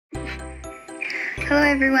Hello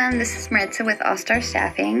everyone, this is Maritza with All Star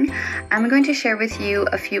Staffing. I'm going to share with you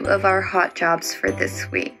a few of our hot jobs for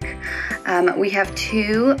this week. We have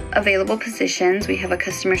two available positions. We have a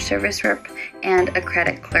customer service rep and a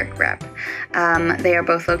credit clerk rep. They are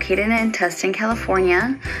both located in Tustin,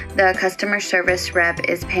 California. The customer service rep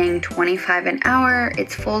is paying $25 an hour.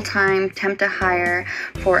 It's full-time, temp to hire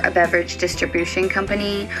for a beverage distribution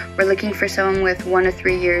company. We're looking for someone with 1 to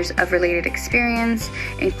 3 years of related experience,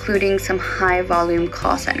 including some high volume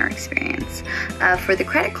call center experience. For the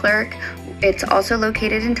credit clerk, it's also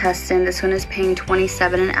located in Tustin. This one is paying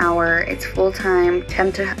 $27 an hour. It's full-time,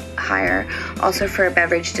 temp to hire, also for a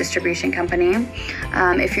beverage distribution company.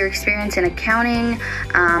 If you're experienced in accounting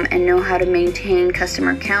and know how to maintain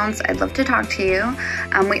customer accounts, I'd love to talk to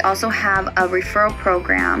you. We also have a referral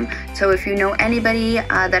program, so if you know anybody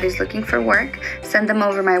that is looking for work, send them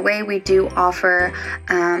over my way. We do offer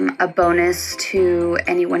a bonus to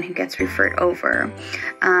anyone who gets referred over.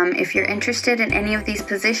 If you're interested in any of these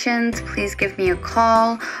positions, please give me a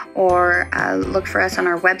call or look for us on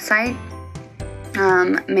our website.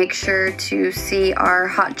 Make sure to see our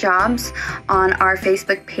hot jobs on our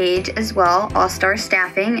Facebook page as well, All Star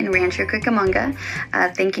Staffing in Rancho Cucamonga.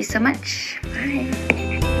 Thank you so much. Bye.